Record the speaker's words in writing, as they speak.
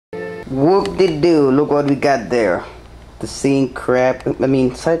Whoop-de-doo, look what we got there. The scene crap, I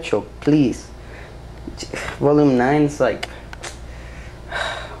mean, Sideshow, please. Volume 9 is like,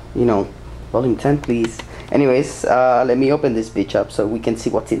 you know, volume 10, please. Anyways, let me open this bitch up so we can see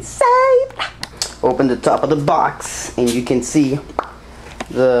what's inside. Open the top of the box, and you can see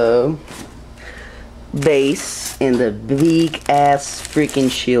the base and the big ass freaking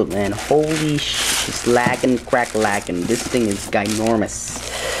shield, man. Holy shit, it's lagging, crack lagging. This thing is ginormous.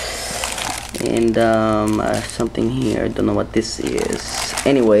 And something here, I don't know what this is.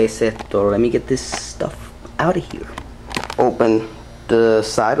 Anyways, let me get this stuff out of here. Open the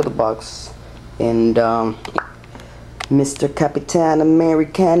side of the box, and Mr. Capitan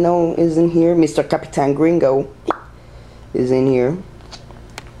Americano is in here. Mr. Capitan Gringo is in here.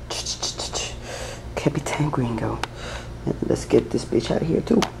 Capitan Gringo. Let's get this bitch out of here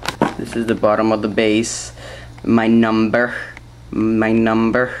too. This is the bottom of the base. My number.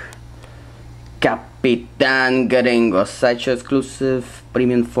 Capitan Gringo, such exclusive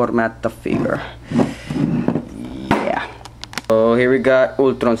premium format figure. Yeah. So here we got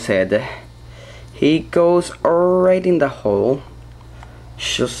Ultron's head. He goes right in the hole,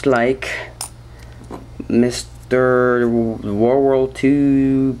 just like Mr. World War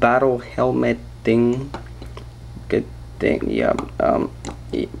II battle helmet thing. Good thing, yeah.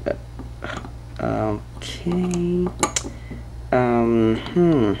 Okay.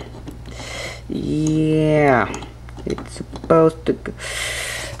 Yeah, it's supposed to go.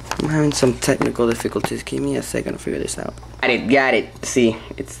 I'm having some technical difficulties. Give me a second to figure this out. Got it. See,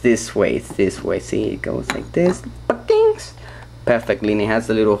 it's this way. See, it goes like this. Perfectly, and it has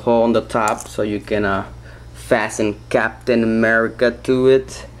a little hole on the top, so you can fasten Captain America to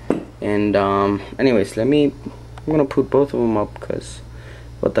it. And anyways, I'm gonna put both of them up, because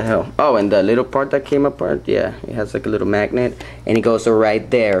what the hell. Oh, and the little part that came apart, yeah, it has like a little magnet, and it goes right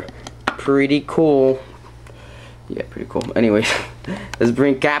there. Pretty cool. Yeah, pretty cool. Anyways, let's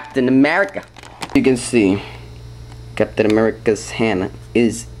bring Captain America. You can see Captain America's hand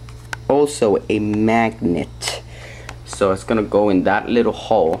is also a magnet, so it's gonna go in that little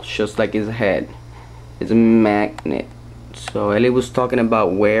hole just like his head. It's a magnet. So Ellie was talking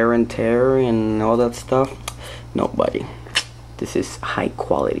about wear and tear and all that stuff. Nobody. This is high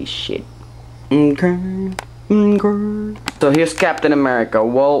quality shit. Okay. So here's Captain America,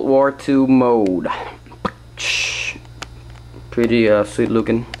 World War II mode. Pretty sweet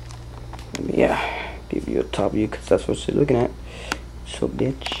looking. Let me give you a top view, because that's what you're looking at. So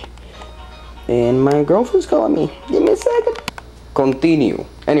bitch. And my girlfriend's calling me. Give me a second. Continue.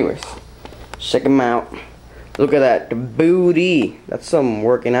 Anyways, check him out. Look at that, the booty. That's some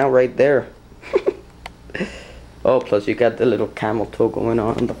working out right there. Oh, plus you got the little camel toe going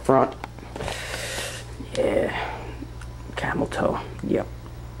on in the front. Yeah, camel toe. Yep.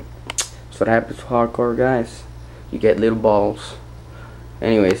 That's what happens to hardcore guys. You get little balls.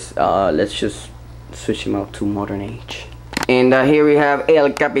 Anyways, let's just switch him out to modern age. And here we have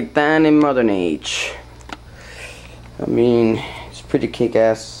El Capitan in modern age. I mean, it's pretty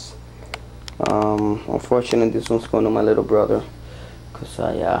kick-ass. Unfortunately, this one's going to my little brother, cause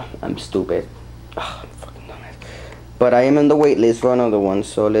I'm stupid. I'm fucking dumbass. But I am on the wait list for another one,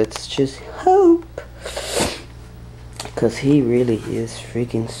 so let's just hope. Cause he really is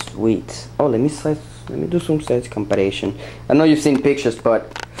freaking sweet. Oh, let me do some size comparison. I know you've seen pictures,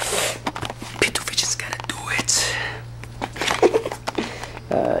 but Pituvision's gotta do it.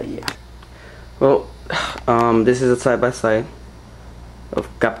 Yeah. Well, this is a side by side of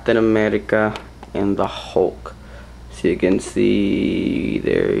Captain America and the Hulk. So you can see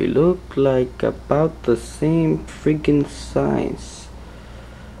they look like about the same freaking size.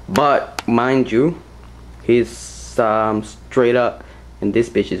 But mind you, he's straight up and this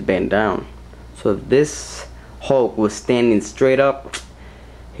bitch is bent down. So if this Hulk was standing straight up,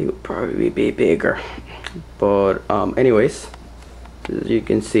 he would probably be bigger. But anyways, as you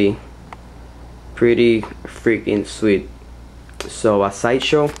can see, pretty freaking sweet. So a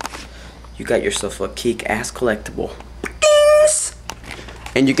Sideshow, you got yourself a kick-ass collectible.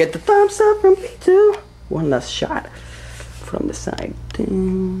 And you get the thumbs up from me too. One last shot from the side.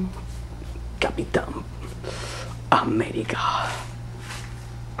 Capitan America.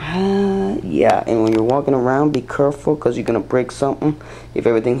 Yeah, and when you're walking around, be careful, because you're gonna break something if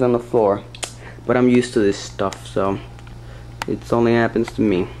everything's on the floor. But I'm used to this stuff, so it only happens to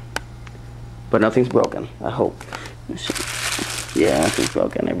me. But nothing's broken, I hope. Yeah, nothing's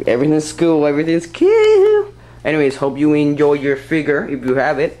broken. Everything's cool, everything's cool. Anyways, hope you enjoy your figure if you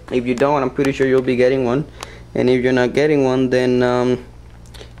have it. If you don't, I'm pretty sure you'll be getting one. And if you're not getting one, then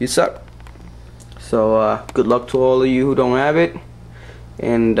you suck. So good luck to all of you who don't have it.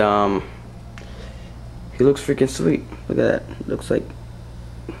 and he looks freaking sweet. Look at that. Looks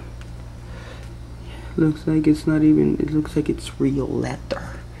like it's not even, it looks like it's real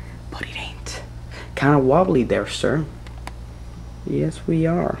leather, but it ain't. Kind of wobbly there, sir. Yes, we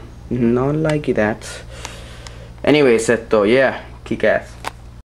are. Not like that. Anyways, yeah, kick ass.